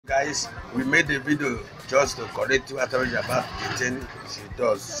guys, we made a video just to correct whatever about the thing she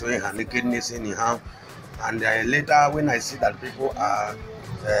does, showing her nakedness anyhow. And later, when I see that people are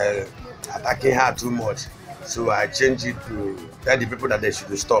attacking her too much, so I changed it to tell the people that they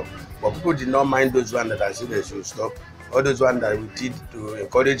should stop. But people did not mind those ones that I said they should stop. All those ones that we did to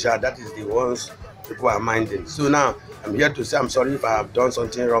encourage her, that is the ones people are minding. So now I'm here to say I'm sorry if I have done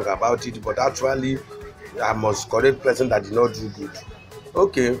something wrong about it, but actually I must correct the person that did not do good.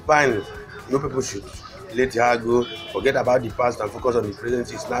 Okay, fine. No, people should let her go, forget about the past and focus on the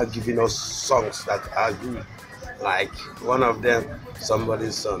present. It's now giving us songs that are good, like one of them,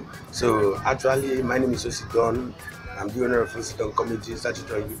 Somebody's Son. So actually, my name is Osidon. I'm the owner of Auntysuccess. Search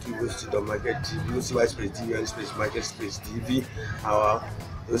it on YouTube, Osidon Market TV, OCY space DUN space Market space TV, our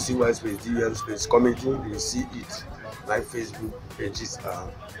OCY space DUN space Comedy. You see it. My Facebook pages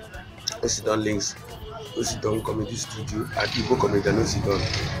are Osidon links, Osidon Comedy Studio at Igwe Comedy and Osidon.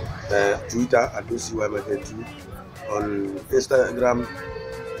 Twitter at OCY Market 2, on Instagram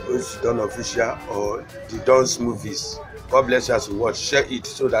Osidon Official or the Don's Movies. God bless you as you watch. Share it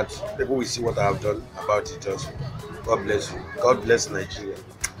so that people will see what I have done about it also. God bless you. God bless Nigeria.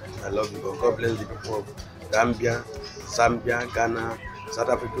 I love you. God bless the people of Gambia, Zambia, Ghana, South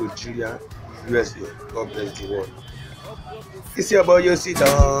Africa, Nigeria, USA. God bless the world. It's your boy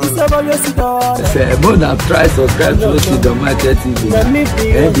Osidon. It's your boy Osidon. More than try subscribe to Osidon Market TV.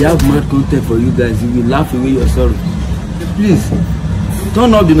 And they have mad content for you guys. You will laugh away your sorrow. Please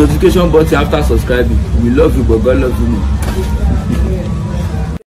turn on the notification button after subscribing. We love you, but God loves you more.